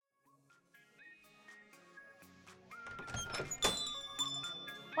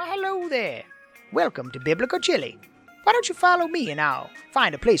Well, hello there. Welcome to Biblical Chili. Why don't you follow me and I'll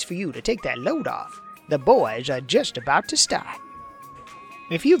find a place for you to take that load off. The boys are just about to start.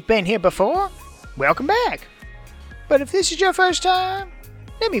 If you've been here before, welcome back. But if this is your first time,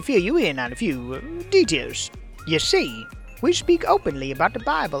 let me fill you in on a few details. You see, we speak openly about the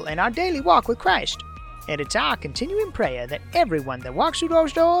Bible and our daily walk with Christ. And it's our continuing prayer that everyone that walks through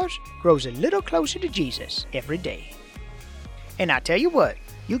those doors grows a little closer to Jesus every day. And I tell you what,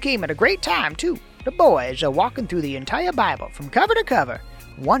 you came at a great time too. The boys are walking through the entire Bible from cover to cover,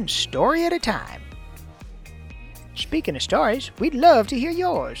 one story at a time. Speaking of stories, we'd love to hear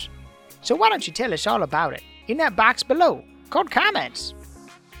yours. So why don't you tell us all about it in that box below called comments?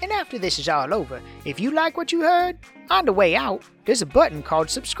 And after this is all over, if you like what you heard, on the way out, there's a button called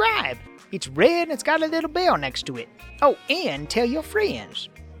subscribe. It's red and it's got a little bell next to it. Oh, and tell your friends.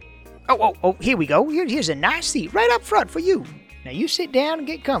 Oh, here we go. Here's a nice seat right up front for you. Now you sit down and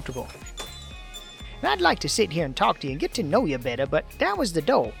get comfortable. And I'd like to sit here and talk to you and get to know you better, but that was the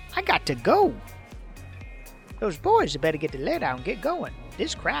door. I got to go. Those boys had better get the lead out and get going.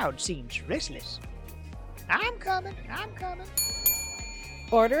 This crowd seems restless. I'm coming.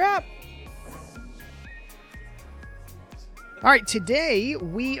 Order up. All right, today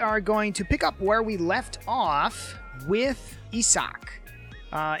we are going to pick up where we left off with Isaac.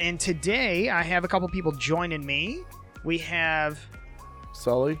 And today I have a couple people joining me. We have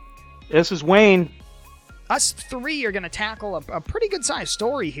Sully. This is Wayne. Us three are going to tackle a pretty good-sized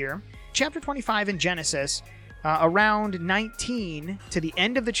story here. Chapter 25 in Genesis, around 19 to the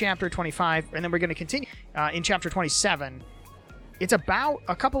end of the chapter 25, and then we're going to continue in chapter 27. It's about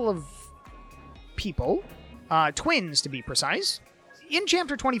a couple of people, twins to be precise. In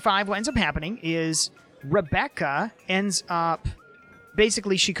chapter 25, what ends up happening is Rebecca ends up,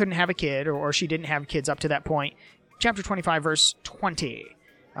 basically she couldn't have a kid, or she didn't have kids up to that point. Chapter 25, verse 20.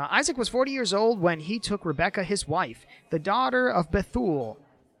 Isaac was 40 years old when he took Rebekah, his wife, the daughter of Bethuel,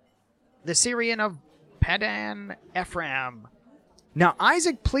 the Syrian of Padan Ephraim. Now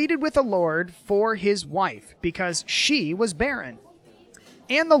Isaac pleaded with the Lord for his wife, because she was barren.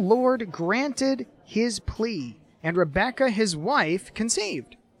 And the Lord granted his plea, and Rebekah, his wife,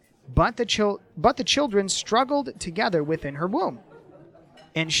 conceived. But the children struggled together within her womb.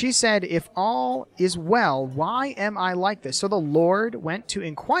 And she said, if all is well, why am I like this? So the Lord went to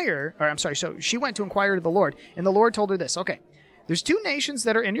inquire, so she went to inquire to the Lord, and the Lord told her this, okay, there's two nations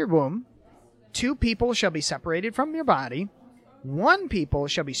that are in your womb, two people shall be separated from your body, one people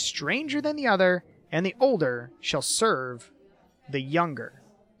shall be stranger than the other, and the older shall serve the younger.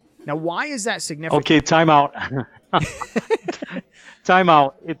 Now, why is that significant? Okay, time out. Time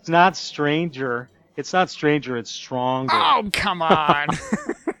out. It's not stranger. It's not stranger, it's stronger. Oh, come on.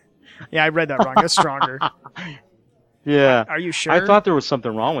 Yeah, I read that wrong. It's stronger. Yeah. Are you sure? I thought there was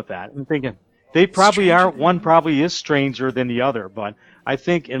something wrong with that. I'm thinking they probably Stranger. are. One probably is stranger than the other, but I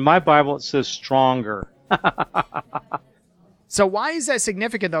think in my Bible it says stronger. So why is that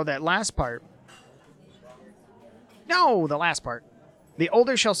significant, though, that last part? No, the last part. The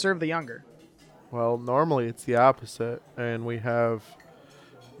older shall serve the younger. Well, normally it's the opposite, and we have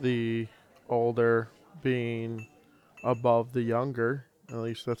the older being above the younger. At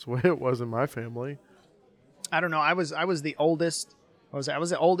least that's the way it was in my family. I don't know. I was the oldest. I was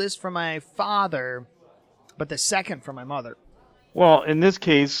the oldest from my father, but the second from my mother. Well, in this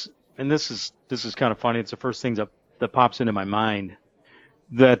case, and this is kind of funny. It's the first thing that pops into my mind.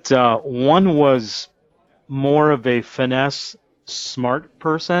 That one was more of a finesse, smart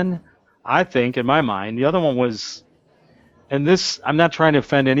person, I think, in my mind. The other one was, and this, I'm not trying to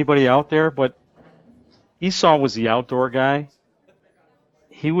offend anybody out there, but Esau was the outdoor guy.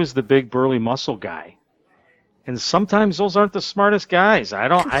 He was the big burly muscle guy. And sometimes those aren't the smartest guys.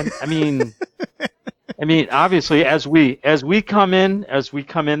 I mean, obviously, as we come in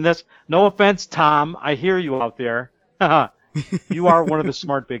this, no offense, Tom, I hear you out there. You are one of the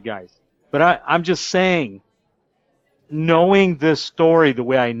smart big guys. But I'm just saying, knowing this story the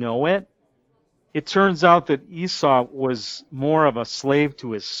way I know it, it turns out that Esau was more of a slave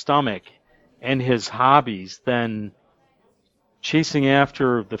to his stomach and his hobbies than chasing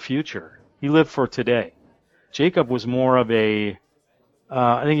after the future. He lived for today. Jacob was more of I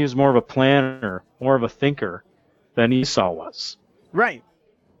think he was more of a planner, more of a thinker than Esau was. Right.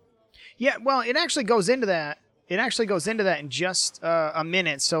 Yeah, well, it actually goes into that. It actually goes into that in just a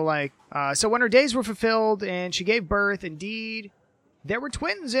minute. So, so when her days were fulfilled and she gave birth, indeed, there were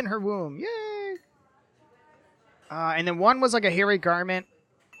twins in her womb. Yay! And then one was like a hairy garment.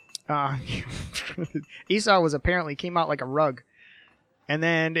 Esau came out like a rug. And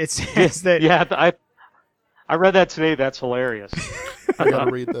then it says that... Yeah, I read that today. That's hilarious. I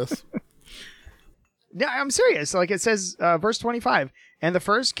gotta read this. Yeah, I'm serious. Like it says, verse 25, and the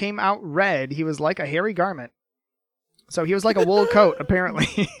first came out red. He was like a hairy garment. So he was like a wool coat,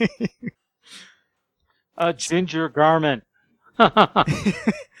 apparently. A ginger garment.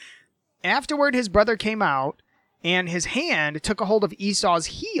 Afterward, his brother came out, and his hand took a hold of Esau's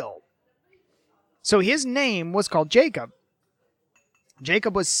heel. So his name was called Jacob.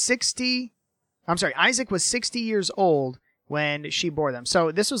 Isaac was 60 years old when she bore them.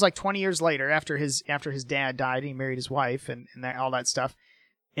 So this was like 20 years later after his dad died and he married his wife and all that stuff.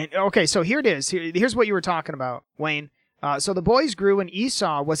 And okay, so here it is. Here's what you were talking about, Wayne. So the boys grew, and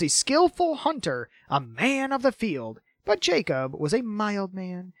Esau was a skillful hunter, a man of the field. But Jacob was a mild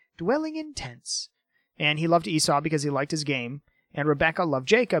man, dwelling in tents. And he loved Esau because he liked his game. And Rebekah loved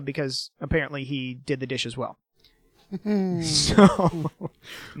Jacob because apparently he did the dishes well. So,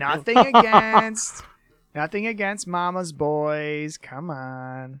 nothing against mama's boys. Come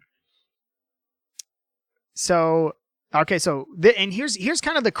on. So, okay, so and here's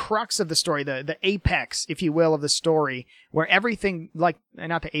kind of the crux of the story, the apex, if you will, of the story, where everything, like,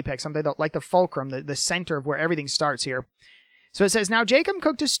 not the apex, something like the fulcrum, the center of where everything starts here. So it says, now Jacob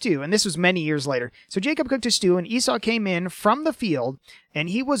cooked a stew, and this was many years later. So Jacob cooked a stew, and Esau came in from the field, and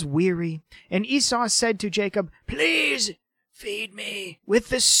he was weary. And Esau said to Jacob, please feed me with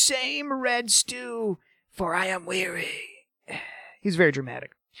the same red stew, for I am weary. He's very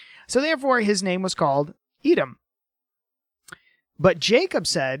dramatic. So therefore his name was called Edom. But Jacob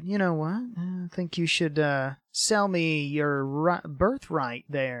said, you know what? I think you should sell me your birthright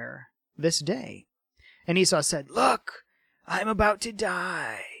there this day. And Esau said, look, I'm about to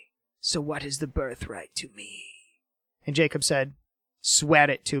die. So what is the birthright to me? And Jacob said, sweat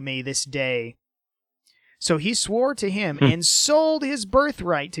it to me this day. So he swore to him and sold his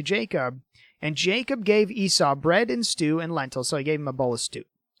birthright to Jacob. And Jacob gave Esau bread and stew and lentils. So he gave him a bowl of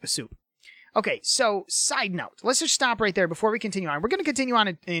soup. Okay, so side note. Let's just stop right there before we continue on. We're going to continue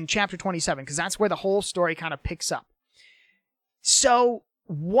on in chapter 27 because that's where the whole story kind of picks up. So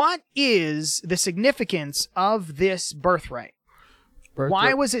what is the significance of this birthright?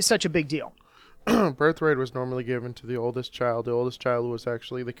 Why was it such a big deal? Birthright was normally given to the oldest child. The oldest child was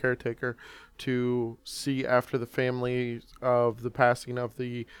actually the caretaker to see after the family of the passing of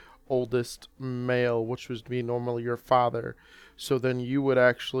the oldest male, which was to be normally your father. So then you would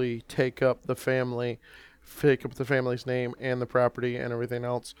actually take up the family's name and the property and everything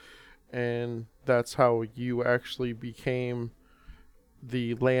else. And that's how you actually became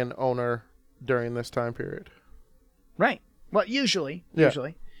the landowner during this time period. Right. Well, usually.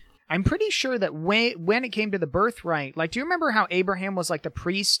 I'm pretty sure that when it came to the birthright, like, do you remember how Abraham was like the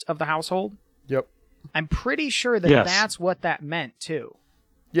priest of the household? Yep. I'm pretty sure that that's what that meant too.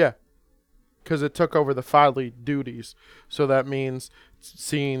 Yeah. Because it took over the fatherly duties. So that means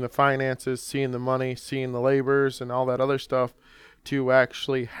seeing the finances, seeing the money, seeing the labors, and all that other stuff to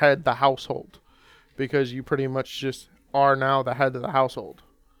actually head the household. Because you pretty much just are now the head of the household.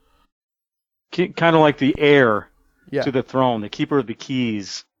 Kind of like the heir Yeah. to the throne, the keeper of the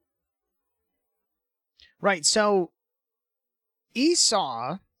keys. Right. So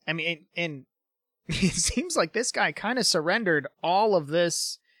Esau, I mean, and it seems like this guy kind of surrendered all of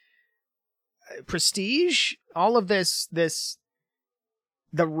this prestige, all of this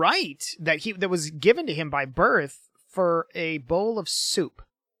the right that was given to him by birth for a bowl of soup.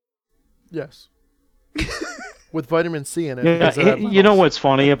 Yes. With vitamin C in it. Yeah, you know what's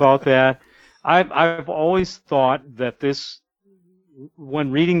funny about that? I've always thought that this,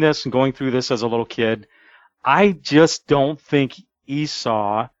 when reading this and going through this as a little kid, I just don't think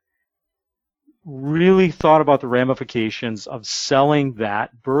Esau really thought about the ramifications of selling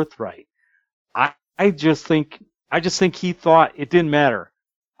that birthright. I just think he thought it didn't matter.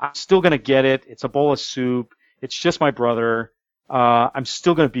 I'm still going to get it. It's a bowl of soup. It's just my brother. I'm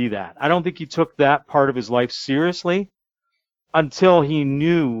still going to be that. I don't think he took that part of his life seriously until he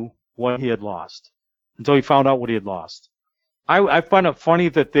knew what he had lost, until he found out what he had lost. I find it funny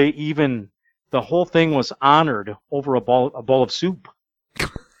that the whole thing was honored over a bowl of soup. You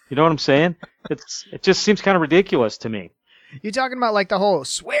know what I'm saying? It just seems kind of ridiculous to me. You're talking about like the whole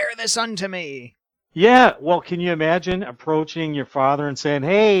swear this unto me. Yeah, well, can you imagine approaching your father and saying,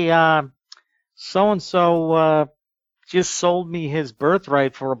 hey, so-and-so just sold me his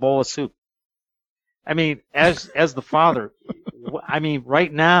birthright for a bowl of soup? I mean, as the father, I mean,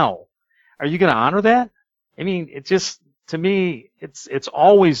 right now, are you going to honor that? I mean, it just, to me, it's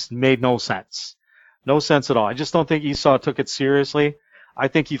always made no sense. No sense at all. I just don't think Esau took it seriously. I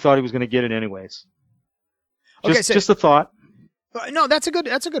think he thought he was going to get it anyways. Just a thought. No, that's a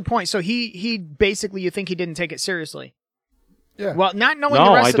good point. So he basically, you think he didn't take it seriously? Yeah. Well, not knowing the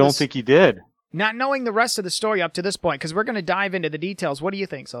No, rest I of don't this, think he did. not knowing the rest of the story up to this point, because we're going to dive into the details. What do you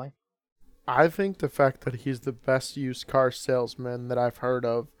think, Sully? I think the fact that he's the best used car salesman that I've heard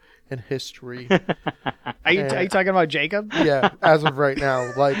of in history. Are you talking about Jacob? Yeah, as of right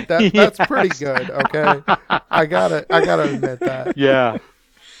now, like that's pretty good. Okay, I gotta admit that. Yeah.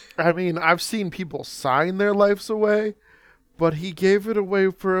 I mean, I've seen people sign their lives away, but he gave it away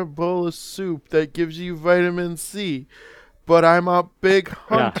for a bowl of soup that gives you vitamin C. But I'm a big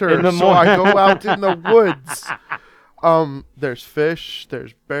hunter, in the so I go out in the woods. There's fish,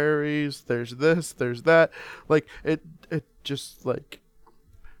 there's berries, there's this, there's that. Like it just like,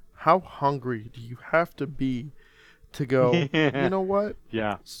 how hungry do you have to be to go? You know what?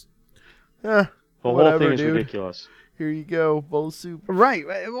 Yeah. Eh, The whole whatever, thing is dude. ridiculous. Here you go, bowl of soup. Right.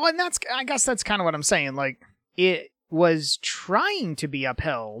 Well, and I guess that's kind of what I'm saying. Like, it was trying to be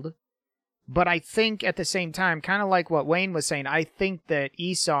upheld, but I think at the same time, kind of like what Wayne was saying, I think that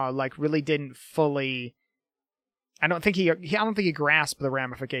Esau like really didn't fully. I don't think he grasped the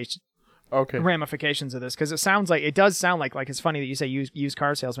ramifications of this, because it does sound like it's funny that you say used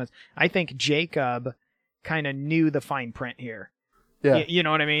car salesman. I think Jacob kind of knew the fine print here. Yeah. You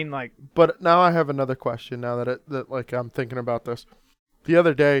know what I mean? Like, But now I have another question. Now that I'm thinking about this, the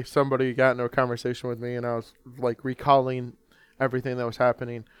other day somebody got into a conversation with me, and I was like recalling everything that was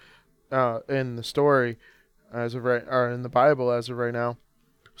happening in the story or in the Bible as of right now.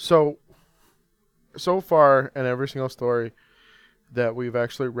 So far in every single story that we've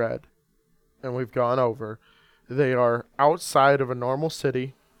actually read and we've gone over, they are outside of a normal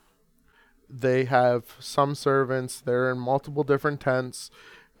city. They have some servants. They're in multiple different tents,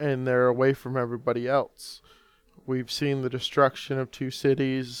 and they're away from everybody else. We've seen the destruction of 2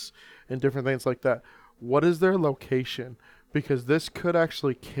 cities and different things like that. What is their location? Because this could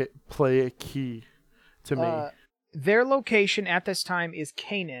actually play a key to me. their location at this time is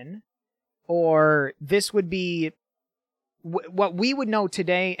Canaan, or this would be what we would know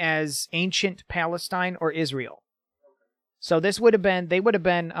today as ancient Palestine or Israel. So they would have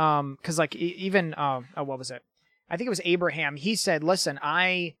been, because like even, what was it? I think it was Abraham. He said, listen,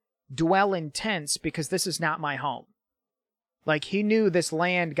 I dwell in tents because this is not my home. Like, he knew this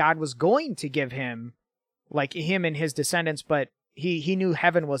land God was going to give him, like him and his descendants, but he knew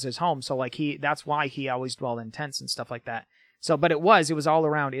heaven was his home. So like that's why he always dwelled in tents and stuff like that. So, but it was all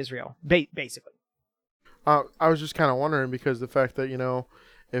around Israel, basically. I was just kind of wondering, because the fact that,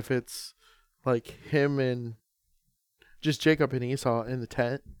 if it's like him and just Jacob and Esau in the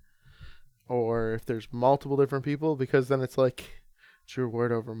tent, or if there's multiple different people, because then it's like, it's your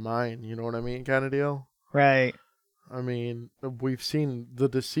word over mine, you know what I mean, kind of deal. Right. I mean, we've seen the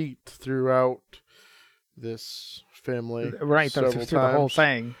deceit throughout this family. Right, through the whole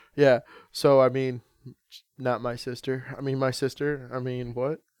thing. Yeah. So, I mean, not my sister. I mean, my sister. I mean,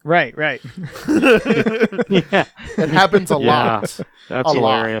 what? Right. Yeah. It happens a lot. That's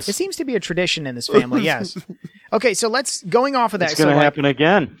hilarious. It seems to be a tradition in this family, yes. Okay, so going off of that. It's going to happen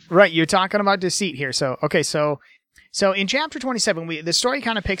again. Right, you're talking about deceit here. So in chapter 27, the story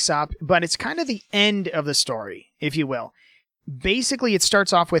kind of picks up, but it's kind of the end of the story, if you will. Basically, it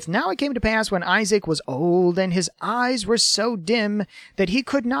starts off with, now it came to pass when Isaac was old and his eyes were so dim that he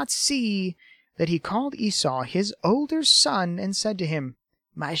could not see, that he called Esau his older son and said to him,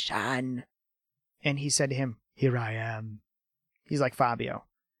 my son. And he said to him, here I am. He's like Fabio.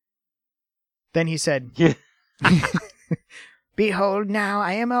 Then he said, Yeah. behold, now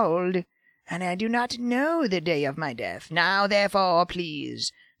I am old, and I do not know the day of my death. Now, therefore,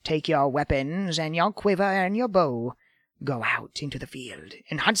 please, take your weapons and your quiver and your bow. Go out into the field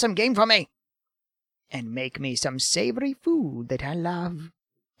and hunt some game for me. And make me some savory food that I love.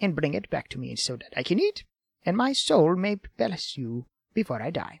 And bring it back to me so that I can eat, and my soul may bless you before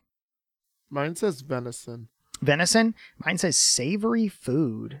I die. Mine says venison. Venison? Mine says savory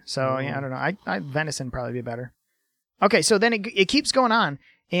food. So, yeah, I don't know. I venison would probably be better. Okay, so then it keeps going on.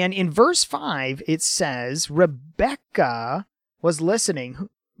 And in verse 5, it says, Rebecca was listening.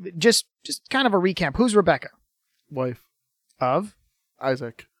 Just kind of a recap. Who's Rebecca? Wife. Of?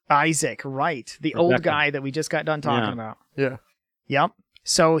 Isaac. Isaac, right. The Rebecca. old guy that we just got done talking about. Yeah. Yep.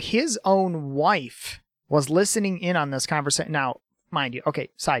 So his own wife was listening in on this conversation. Now, mind you, okay,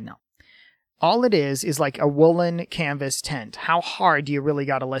 side note. All it is like a woolen canvas tent. How hard do you really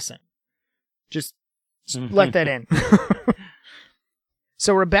got to listen? Just let that in.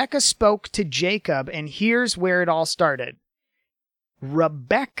 So Rebecca spoke to Jacob, and here's where it all started.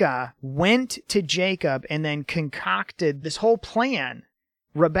 Rebecca went to Jacob and then concocted this whole plan.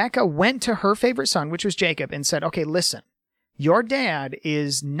 Rebecca went to her favorite son, which was Jacob, and said, okay, listen, your dad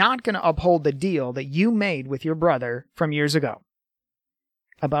is not going to uphold the deal that you made with your brother from years ago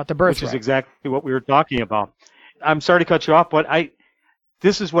about the birthright. Which is exactly what we were talking about. I'm sorry to cut you off, but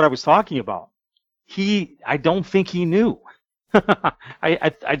this is what I was talking about. I don't think he knew.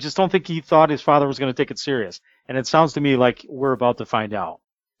 I just don't think he thought his father was going to take it serious. And it sounds to me like we're about to find out.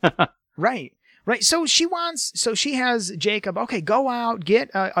 Right. So she has Jacob, okay, go out, get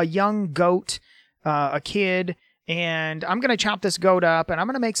a young goat, a kid, and I'm going to chop this goat up, and I'm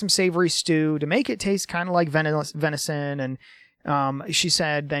going to make some savory stew to make it taste kind of like venison. And she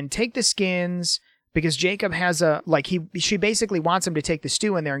said, then take the skins, because Jacob has she basically wants him to take the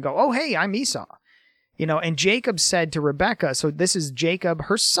stew in there and go, oh, hey, I'm Esau. And Jacob said to Rebekah, so this is Jacob,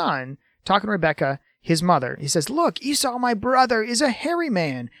 her son, talking to Rebekah, his mother. He says, look, Esau, my brother, is a hairy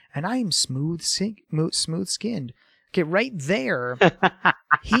man, and I am smooth-skinned. Okay, right there,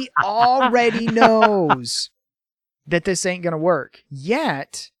 he already knows that this ain't going to work.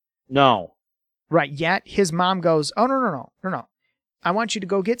 Yet his mom goes, oh, no. I want you to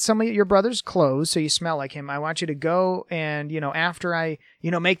go get some of your brother's clothes so you smell like him. I want you to go and, after I,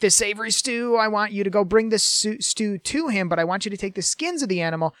 make this savory stew, I want you to go bring this stew to him, but I want you to take the skins of the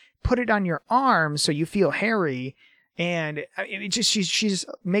animal, put it on your arm so you feel hairy. And she just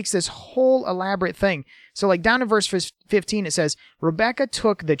makes this whole elaborate thing. So like down in verse 15, it says, Rebekah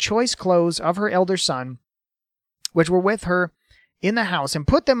took the choice clothes of her elder son, which were with her in the house, and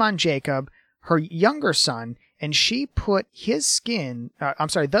put them on Jacob, her younger son, and she put the skins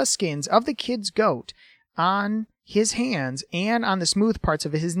of the kid's goat on his hands and on the smooth parts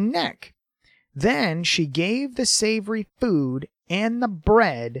of his neck. Then she gave the savory food and the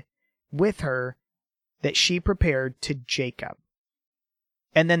bread with her that she prepared to Jacob.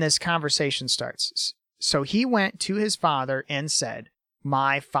 And then this conversation starts. So he went to his father and said,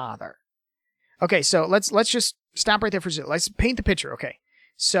 my father. Okay, so let's just stop right there for a second. Let's paint the picture, okay?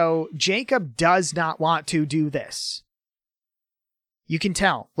 So Jacob does not want to do this. You can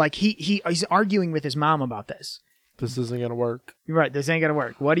tell. Like he's arguing with his mom about this. This isn't going to work. You're right, this ain't going to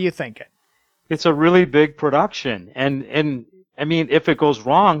work. What are you thinking? It's a really big production. And I mean, if it goes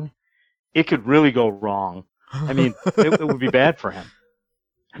wrong, it could really go wrong. I mean, it would be bad for him.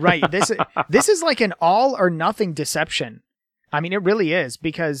 Right. This is like an all or nothing deception. I mean, it really is,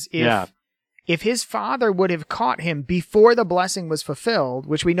 because if his father would have caught him before the blessing was fulfilled,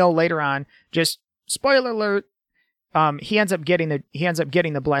 which we know later on, just spoiler alert, he ends up getting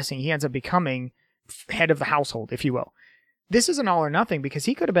the blessing. He ends up becoming head of the household, if you will. This is an all or nothing, because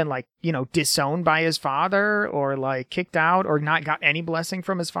he could have been disowned by his father, or kicked out, or not got any blessing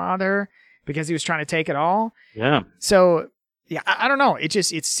from his father because he was trying to take it all. Yeah. So yeah, I don't know.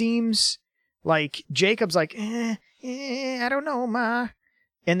 It seems like Jacob's like, I don't know, Ma.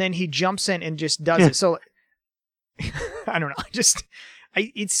 And then he jumps in and just does it. So I don't know.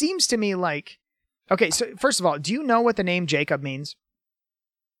 It seems to me like, okay, so first of all, do you know what the name Jacob means?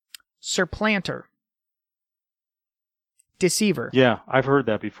 Supplanter. Deceiver. Yeah, I've heard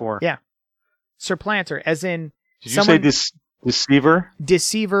that before. Yeah. Supplanter, as in... Did you say deceiver?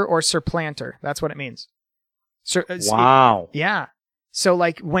 Deceiver or supplanter. That's what it means. Wow. Yeah. So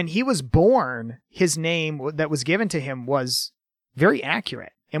when he was born, his name that was given to him was very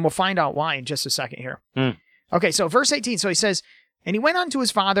accurate. And we'll find out why in just a second here. Okay, so verse 18. So he says, and he went unto his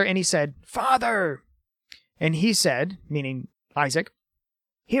father and he said, Father. And he said, meaning Isaac,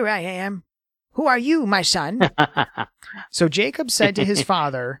 Here I am. Who are you, my son? So Jacob said to his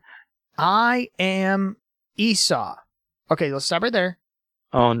father, I am Esau. Okay, let's stop right there.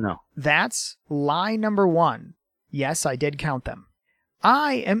 Oh, no. That's lie number one. Yes, I did count them.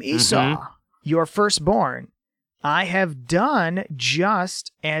 I am Esau, your firstborn. I have done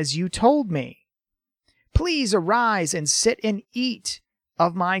just as you told me. Please arise and sit and eat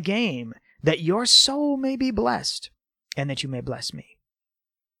of my game, that your soul may be blessed, and that you may bless me.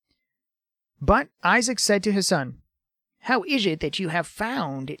 But Isaac said to his son, How is it that you have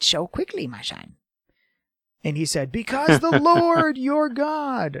found it so quickly, my son? And he said, Because the Lord your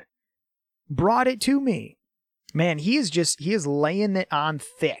God brought it to me. Man, he is laying it on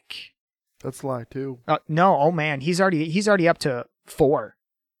thick. That's a lie too. No, oh man, he's already up to 4.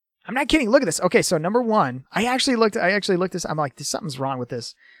 I'm not kidding. Look at this. Okay, so number 1, I actually looked this. I'm like, something's wrong with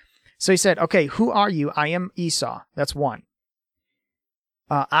this. So he said, okay, who are you? I am Esau. That's 1.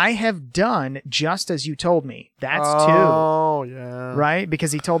 I have done just as you told me. That's 2. Oh, yeah. Right?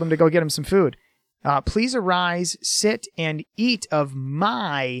 Because he told him to go get him some food. Please arise, sit, and eat of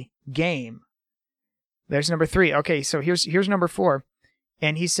my game. There's number 3. Okay, so here's number 4.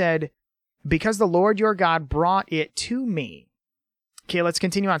 And he said, because the Lord your God brought it to me. Okay, let's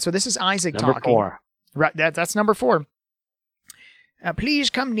continue on. So this is Isaac number talking. Number 4. Right, that's number 4. Please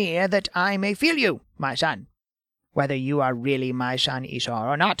come near that I may feel you, my son, whether you are really my son Esau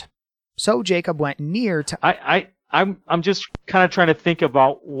or not. So Jacob went near to... I'm just kind of trying to think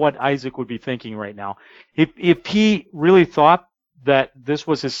about what Isaac would be thinking right now. If he really thought that this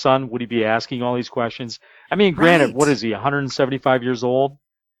was his son, would he be asking all these questions? I mean, granted, Right. what is he, 175 years old?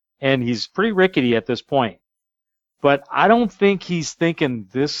 And he's pretty rickety at this point. But I don't think he's thinking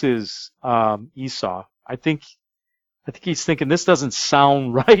this is Esau. I think he's thinking this doesn't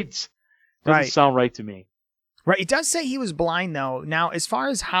sound right. Doesn't sound right to me. Right. It does say he was blind, though. Now, as far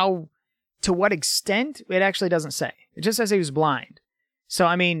as to what extent, it actually doesn't say. It just says he was blind. So,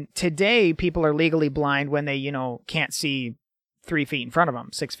 I mean, today people are legally blind when they, can't see 3 feet in front of them,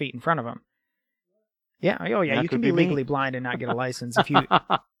 6 feet in front of them. Yeah. Oh, yeah. That You could can be be me. legally blind and not get a license if you.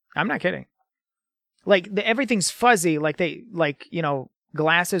 I'm not kidding. Like everything's fuzzy.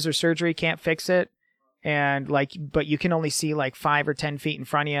 Glasses or surgery can't fix it. And but you can only see 5 or 10 feet in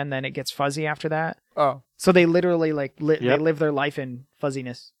front of you, and then it gets fuzzy after that. Oh, So they literally they Yep. live their life in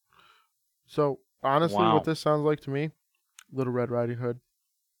fuzziness. so honestly, Wow. what this sounds like to me, Little Red Riding Hood.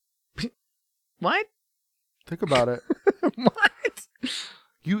 What? Think about it. What?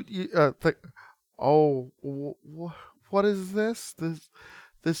 You think, oh, what is this?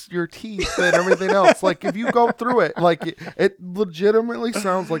 This your teeth and everything else. Like, if you go through it, it legitimately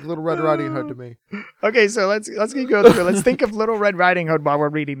sounds like Little Red Riding Hood to me. Okay, so let's keep going through. Let's think of Little Red Riding Hood while we're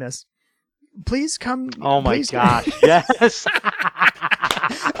reading this. Please come. Oh my please- gosh! Yes.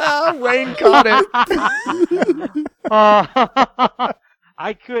 Oh, Wayne caught it.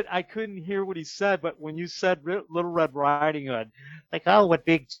 I couldn't hear what he said, but when you said Little Red Riding Hood, oh, what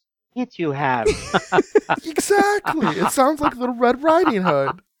big teeth you have. Exactly. It sounds like Little Red Riding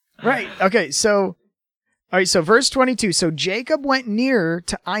Hood. Right. Okay. So, all right. So verse 22. So Jacob went near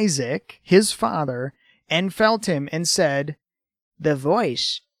to Isaac, his father, and felt him, and said, "The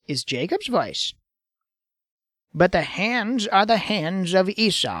voice is Jacob's voice, but the hands are the hands of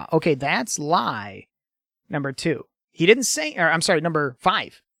Esau." Okay, that's lie. Number 2. He didn't say, or I'm sorry, number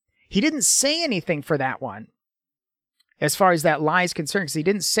 5. He didn't say anything for that one. As far as that lie is concerned, because he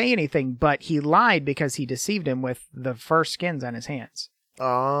didn't say anything, but he lied because he deceived him with the fur skins on his hands.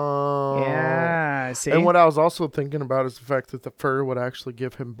 Oh. Yeah, see? And what I was also thinking about is the fact that the fur would actually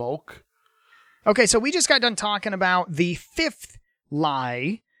give him bulk. Okay, so we just got done talking about the 5th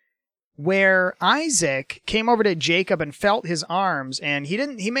lie, where Isaac came over to Jacob and felt his arms, and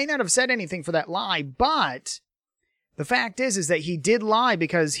he may not have said anything for that lie, but the fact is that he did lie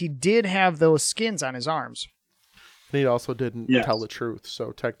because he did have those skins on his arms. And he also didn't Yes. tell the truth,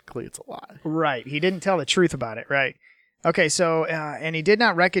 so technically it's a lie. Right. He didn't tell the truth about it. Right. Okay. So, and he did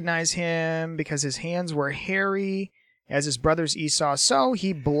not recognize him because his hands were hairy as his brothers Esau. So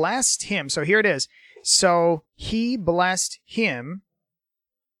he blessed him. So here it is. So he blessed him.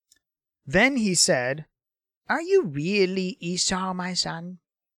 Then he said, "Are you really Esau, my son?"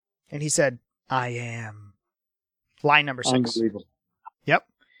 And he said, "I am." Lie number 6. Unbelievable. Yep.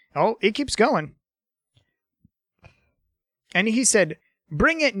 Oh, it keeps going. And he said,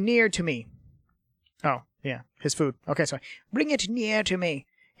 "Bring it near to me." Oh, yeah, his food. Okay, sorry. "Bring it near to me,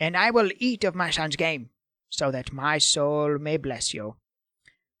 and I will eat of my son's game, so that my soul may bless you."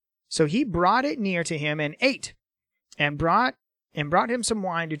 So he brought it near to him and ate, and brought him some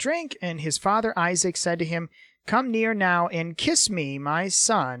wine to drink. And his father Isaac said to him, "Come near now and kiss me, my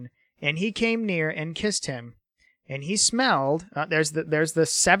son." And he came near and kissed him. And he smelled. There's the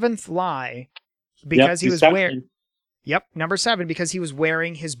 7th lie, because he was wearing. Yep, number 7, because he was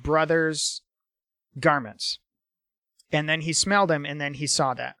wearing his brother's garments. And then he smelled him, and then he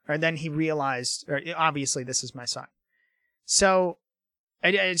saw that. Or then he realized, obviously, this is my son. So,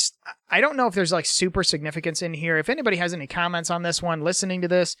 I don't know if there's super significance in here. If anybody has any comments on this one, listening to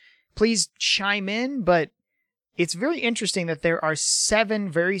this, please chime in. But it's very interesting that there are 7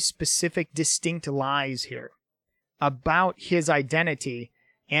 very specific, distinct lies here about his identity.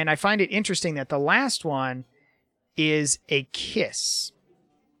 And I find it interesting that the last one is a kiss.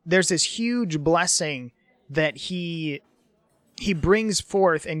 There's this huge blessing that he brings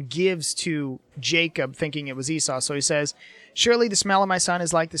forth and gives to Jacob, thinking it was Esau. So he says, "Surely the smell of my son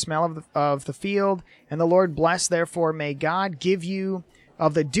is like the smell of the field, and the Lord bless, therefore may God give you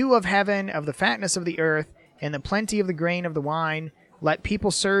of the dew of heaven, of the fatness of the earth, and the plenty of the grain of the wine. Let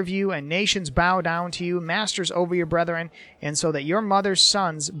people serve you, and nations bow down to you, masters over your brethren, and so that your mother's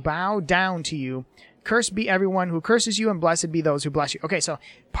sons bow down to you. Cursed be everyone who curses you, and blessed be those who bless you." Okay, so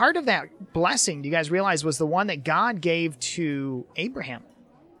part of that blessing, do you guys realize, was the one that God gave to Abraham?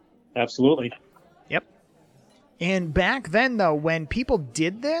 Absolutely. Yep. And back then, though, when people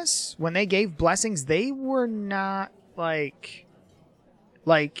did this, when they gave blessings, they were not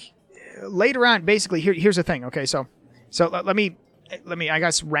like later on, basically, here's the thing. Okay, so let me, I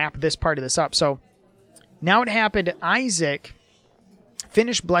guess, wrap this part of this up. So now it happened, Isaac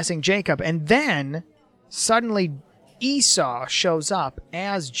finished blessing Jacob, and then suddenly Esau shows up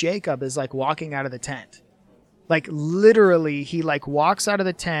as Jacob is like walking out of the tent. Like literally, he like walks out of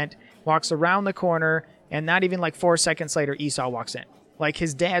the tent, walks around the corner, and not even like 4 seconds later, Esau walks in. Like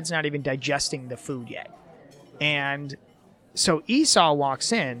his dad's not even digesting the food yet. And so Esau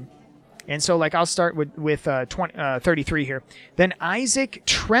walks in, and so like I'll start with 33 here. Then Isaac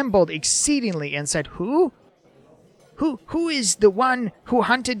trembled exceedingly and said, Who is the one who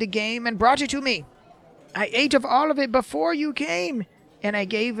hunted the game and brought it to me? I ate of all of it before you came, and I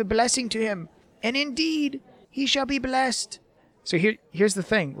gave a blessing to him, and indeed he shall be blessed. So here's the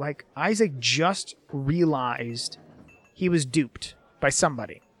thing, like Isaac just realized he was duped by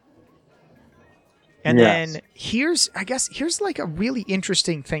somebody. And Yes. then here's like a really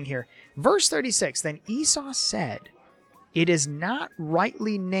interesting thing here. Verse 36, then Esau said, is he not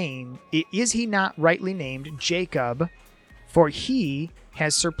rightly named Jacob, for he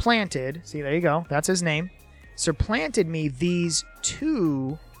has supplanted, see, there you go, that's his name, supplanted me these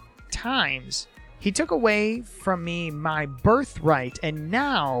 2 times. He took away from me my birthright, and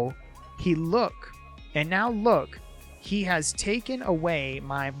now look, he has taken away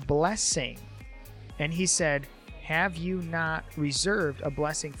my blessing. And he said, have you not reserved a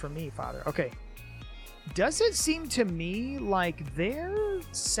blessing for me, Father? Okay. Does it seem to me like they're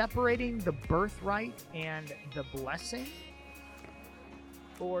separating the birthright and the blessing?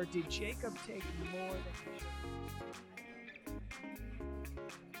 Or did Jacob take more than he should?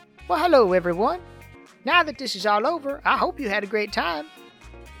 Well, hello, everyone. Now that this is all over, I hope you had a great time.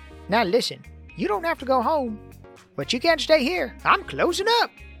 Now listen, you don't have to go home, but you can stay here. I'm closing up.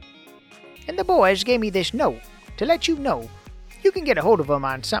 And the boys gave me this note to let you know you can get a hold of them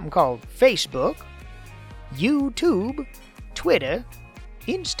on something called Facebook, YouTube, Twitter,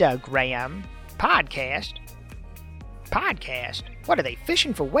 Instagram, podcast. Podcast? What are they,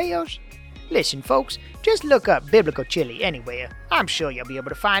 fishing for whales? Listen, folks, just look up Biblical Chili anywhere. I'm sure you'll be able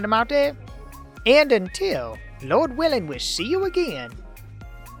to find them out there. And until, Lord willing, we'll see you again.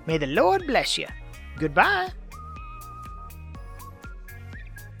 May the Lord bless you. Goodbye.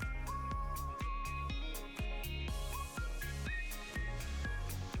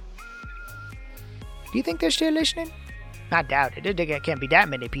 Do you think they're still listening? I doubt it. There can't be that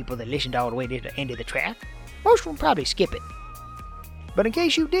many people that listened all the way to the end of the track. Most of them probably skip it. But in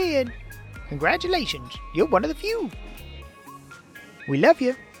case you did, congratulations. You're one of the few. We love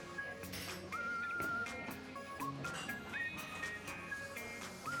you.